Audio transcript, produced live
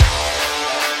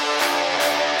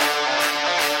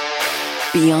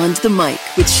Beyond the Mic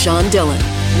with Sean Dillon.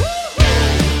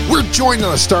 We're joined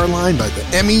on a star line by the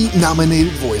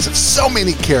Emmy-nominated voice of so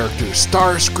many characters: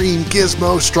 Starscream,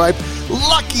 Gizmo, Stripe,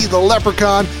 Lucky the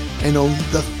Leprechaun, and only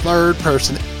the third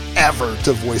person ever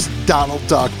to voice Donald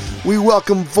Duck. We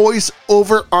welcome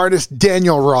voice-over artist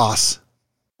Daniel Ross.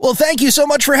 Well, thank you so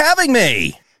much for having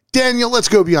me. Daniel, let's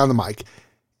go beyond the mic.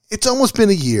 It's almost been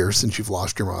a year since you've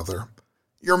lost your mother.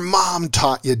 Your mom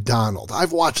taught you Donald.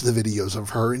 I've watched the videos of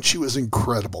her, and she was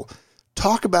incredible.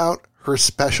 Talk about her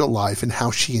special life and how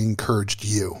she encouraged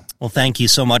you. Well, thank you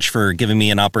so much for giving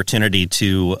me an opportunity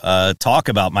to talk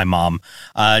about my mom.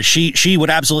 She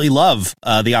would absolutely love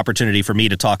the opportunity for me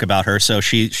to talk about her, so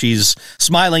she's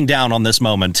smiling down on this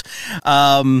moment.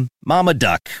 Mama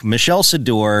Duck, Michelle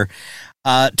Sador,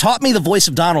 taught me the voice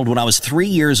of Donald when I was 3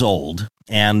 years old.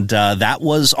 And that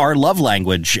was our love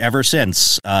language ever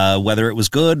since. Whether it was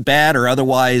good, bad, or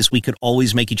otherwise, we could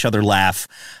always make each other laugh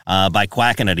by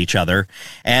quacking at each other.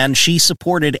 And she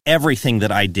supported everything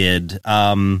that I did.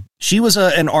 She was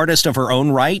an artist of her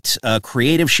own right,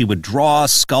 creative. She would draw,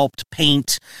 sculpt,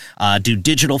 paint, do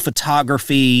digital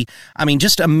photography. I mean,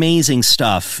 just amazing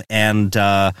stuff. And,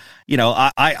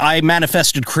 I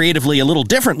manifested creatively a little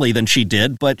differently than she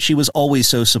did, but she was always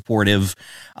so supportive,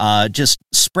 just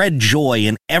spread joy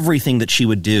in everything that she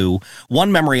would do.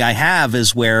 One memory I have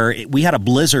is where we had a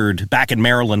blizzard back in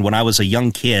Maryland when I was a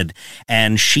young kid,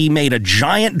 and she made a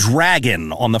giant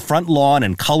dragon on the front lawn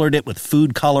and colored it with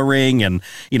food coloring, and,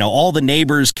 all the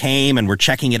neighbors came and were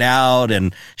checking it out,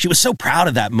 and she was so proud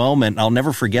of that moment. I'll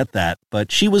never forget that.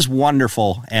 But she was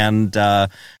wonderful, and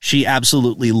she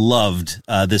absolutely loved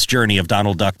this journey of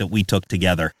Donald Duck that we took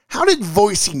together. How did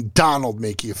voicing Donald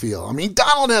make you feel? I mean,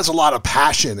 Donald has a lot of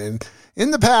passion and,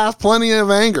 in the past, plenty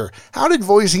of anger. How did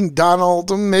voicing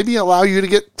Donald maybe allow you to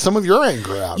get some of your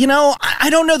anger out? I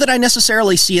don't know that I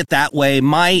necessarily see it that way.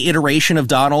 My iteration of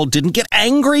Donald didn't get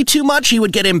angry too much. He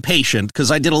would get impatient because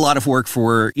I did a lot of work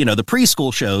for, the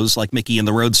preschool shows like Mickey and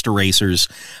the Roadster Racers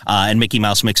and Mickey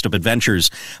Mouse Mixed Up Adventures.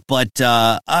 But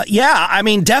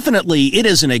definitely it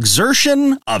is an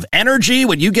exertion of energy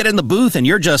when you get in the booth and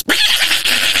you're just...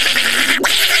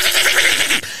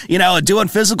 doing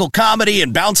physical comedy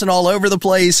and bouncing all over the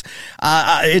place.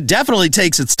 It definitely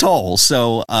takes its toll.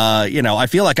 So, I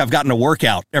feel like I've gotten a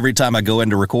workout every time I go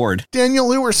in to record.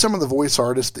 Daniel, who are some of the voice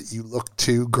artists that you looked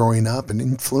to growing up and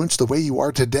influenced the way you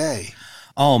are today?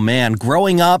 Oh, man.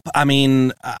 Growing up,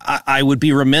 I would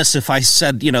be remiss if I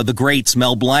said, the greats: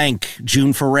 Mel Blanc,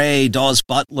 June Foray, Dawes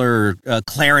Butler,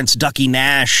 Clarence Ducky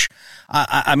Nash.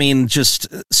 Just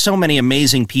so many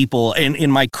amazing people.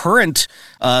 In my current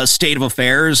state of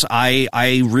affairs,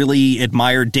 I really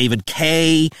admired David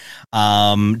Kaye,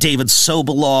 David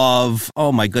Sobolov,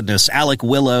 oh my goodness, Alec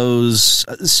Willows,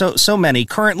 so many.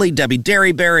 Currently, Debbie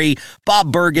Derryberry,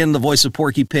 Bob Bergen, the voice of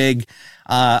Porky Pig.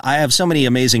 I have so many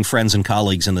amazing friends and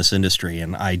colleagues in this industry,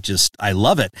 and I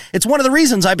love it. It's one of the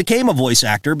reasons I became a voice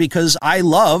actor, because I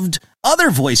loved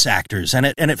other voice actors, and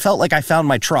it felt like I found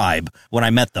my tribe when I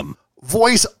met them.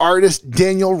 Voice artist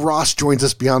Daniel Ross joins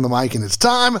us beyond the mic, and it's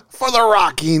time for the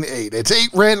Rocking 8. It's 8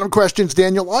 random questions,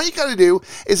 Daniel. All you got to do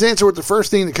is answer with the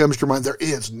first thing that comes to your mind. There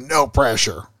is no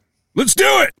pressure. Let's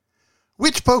do it!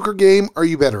 Which poker game are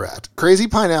you better at? Crazy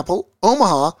Pineapple,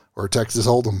 Omaha, or Texas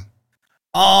Hold'em?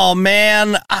 Oh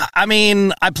man,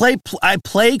 I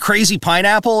play Crazy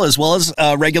Pineapple as well as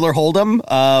regular Hold'em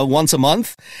once a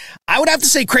month. I would have to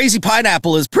say Crazy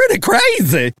Pineapple is pretty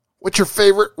crazy. What's your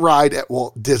favorite ride at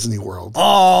Walt Disney World?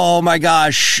 Oh my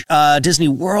gosh, Disney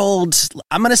World.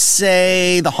 I'm gonna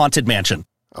say the Haunted Mansion.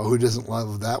 Oh, who doesn't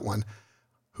love that one?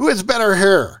 Who has better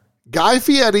hair, Guy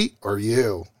Fieri or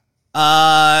you?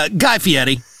 Guy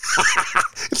Fieri.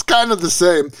 It's kind of the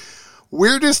same.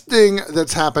 Weirdest thing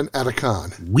that's happened at a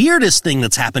con? Weirdest thing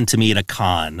that's happened to me at a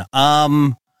con?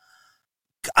 I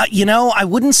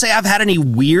wouldn't say I've had any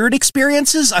weird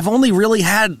experiences. I've only really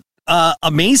had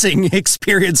amazing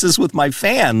experiences with my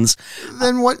fans.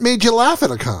 Then what made you laugh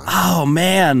at a con? Oh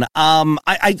man,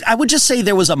 I would just say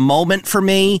there was a moment for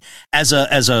me as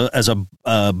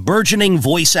a burgeoning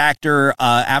voice actor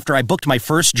after I booked my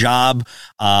first job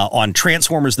on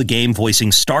Transformers the Game, voicing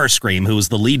Starscream, who was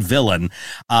the lead villain.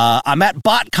 I'm at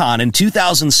BotCon in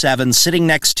 2007, sitting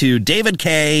next to David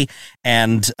Kaye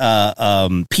and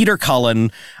Peter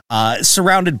Cullen,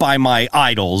 surrounded by my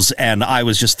idols, and I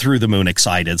was just through the moon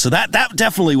excited. So that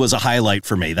definitely was a highlight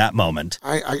for me, that moment.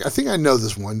 I think I know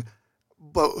this one,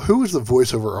 but who is the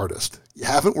voiceover artist you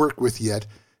haven't worked with yet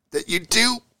that you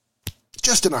do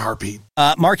just in a heartbeat?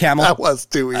 Mark Hamill. That was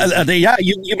too easy.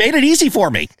 You made it easy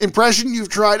for me. Impression you've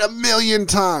tried 1,000,000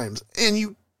 times, and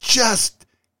you just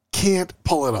can't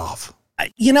pull it off.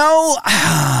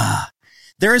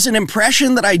 There is an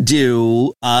impression that I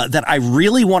do that I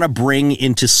really want to bring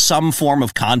into some form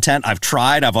of content. I've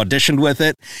tried. I've auditioned with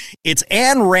it. It's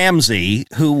Anne Ramsey,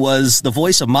 who was the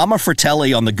voice of Mama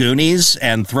Fratelli on The Goonies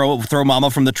and Throw Mama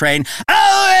from the Train.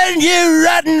 Oh, and you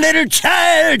rotten little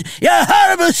child! You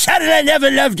horrible son, and I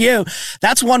never loved you.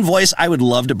 That's one voice I would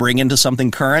love to bring into something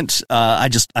current. I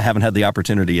haven't had the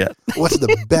opportunity yet. What's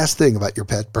the best thing about your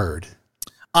pet bird?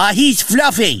 He's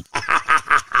fluffy.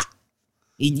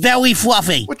 He's very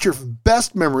fluffy. What's your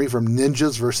best memory from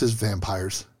Ninjas versus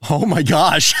Vampires? Oh my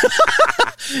gosh.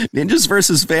 Ninjas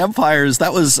versus Vampires.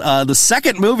 That was the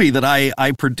second movie that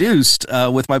I produced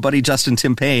with my buddy Justin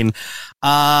Timpane.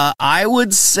 I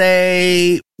would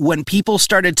say when people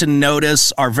started to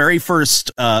notice our very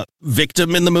first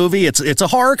victim in the movie, it's a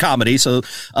horror comedy, so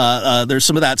there's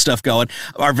some of that stuff going.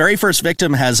 Our very first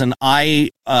victim has an eye,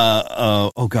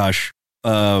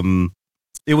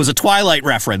 it was a Twilight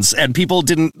reference, and people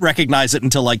didn't recognize it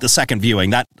until like the second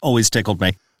viewing. That always tickled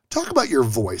me. Talk about your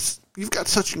voice. You've got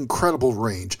such incredible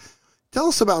range. Tell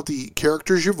us about the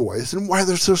characters you voice and why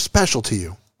they're so special to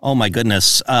you. Oh my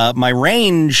goodness. My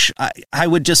range, I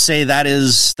would just say that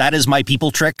is my people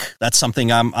trick. That's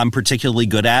something I'm particularly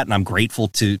good at, and I'm grateful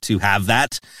to have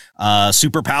that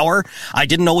superpower. I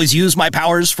didn't always use my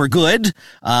powers for good.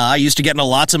 I used to get into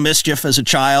lots of mischief as a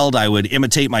child. I would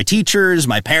imitate my teachers,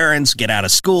 my parents, get out of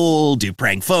school, do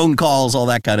prank phone calls, all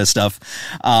that kind of stuff.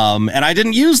 And I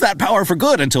didn't use that power for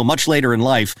good until much later in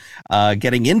life,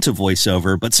 getting into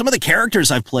voiceover. But some of the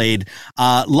characters I've played,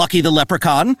 Lucky the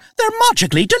Leprechaun, they're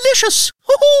magically delicious.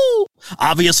 Woo-hoo!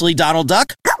 Obviously, Donald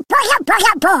Duck.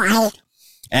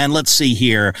 And let's see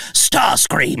here,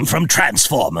 Starscream from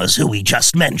Transformers, who we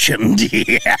just mentioned.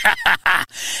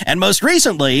 And most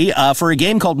recently, for a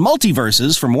game called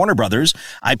Multiverses from Warner Brothers,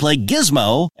 I play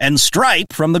Gizmo and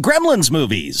Stripe from the Gremlins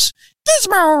movies.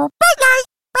 Gizmo,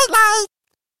 bright light.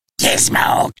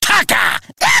 Gizmo, caca.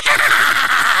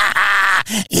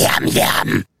 Yum,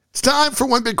 yum. It's time for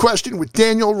One Big Question with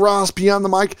Daniel Ross Beyond the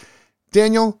Mic.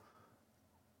 Daniel,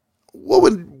 what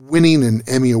would winning an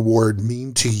Emmy Award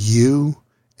mean to you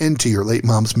and to your late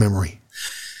mom's memory?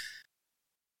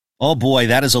 Oh boy,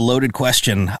 that is a loaded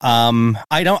question.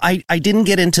 I didn't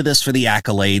get into this for the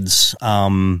accolades.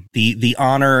 The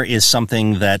honor is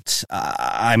something that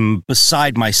I'm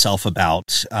beside myself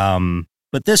about.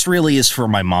 But this really is for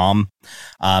my mom,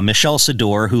 Michelle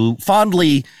Sador, who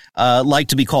fondly liked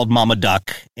to be called Mama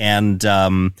Duck. And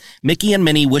Mickey and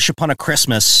Minnie Wish Upon a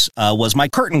Christmas was my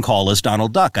curtain call as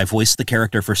Donald Duck. I voiced the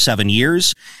character for 7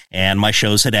 years, and my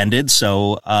shows had ended.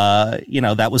 So,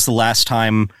 that was the last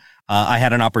time I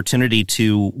had an opportunity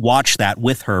to watch that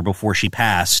with her before she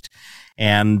passed.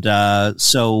 And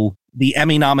so the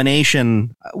Emmy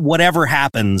nomination, whatever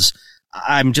happens,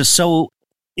 I'm just so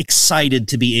excited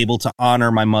to be able to honor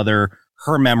my mother,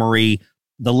 her memory,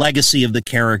 the legacy of the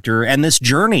character, and this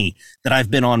journey that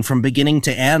I've been on from beginning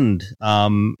to end.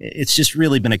 It's just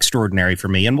really been extraordinary for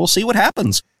me, and we'll see what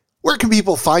happens. Where can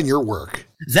people find your work?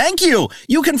 Thank you.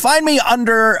 You can find me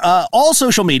under all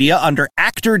social media under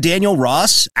Actor Daniel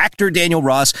Ross. Actor Daniel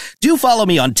Ross. Do follow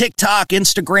me on TikTok,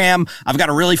 Instagram. I've got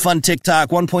a really fun TikTok,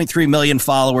 1.3 million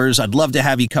followers. I'd love to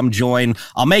have you come join.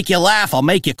 I'll make you laugh. I'll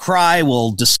make you cry.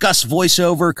 We'll discuss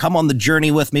voiceover. Come on the journey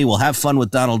with me. We'll have fun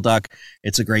with Donald Duck.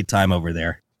 It's a great time over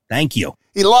there. Thank you.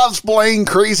 He loves playing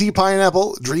Crazy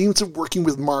Pineapple, dreams of working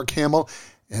with Mark Hamill,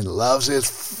 and loves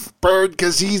his bird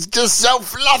because he's just so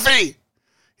fluffy.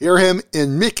 Hear him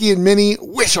in Mickey and Minnie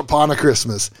Wish Upon a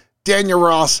Christmas. Daniel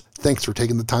Ross, thanks for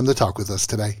taking the time to talk with us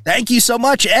today. Thank you so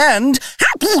much, and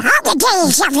happy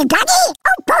holidays, everybody. Oh,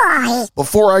 boy.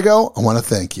 Before I go, I want to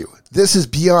thank you. This is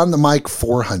Beyond the Mic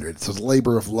 400. It's a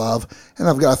labor of love, and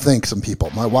I've got to thank some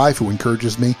people. My wife, who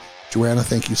encourages me. Joanna,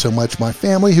 thank you so much. My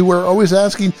family, who are always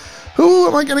asking, who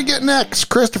am I going to get next?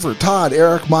 Christopher, Todd,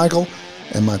 Eric, Michael,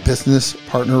 and my business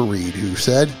partner, Reed, who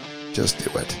said, just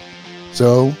do it.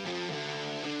 So,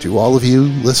 to all of you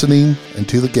listening and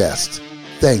to the guests,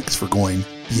 thanks for going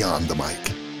beyond the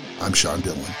mic. I'm Sean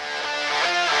Dillon.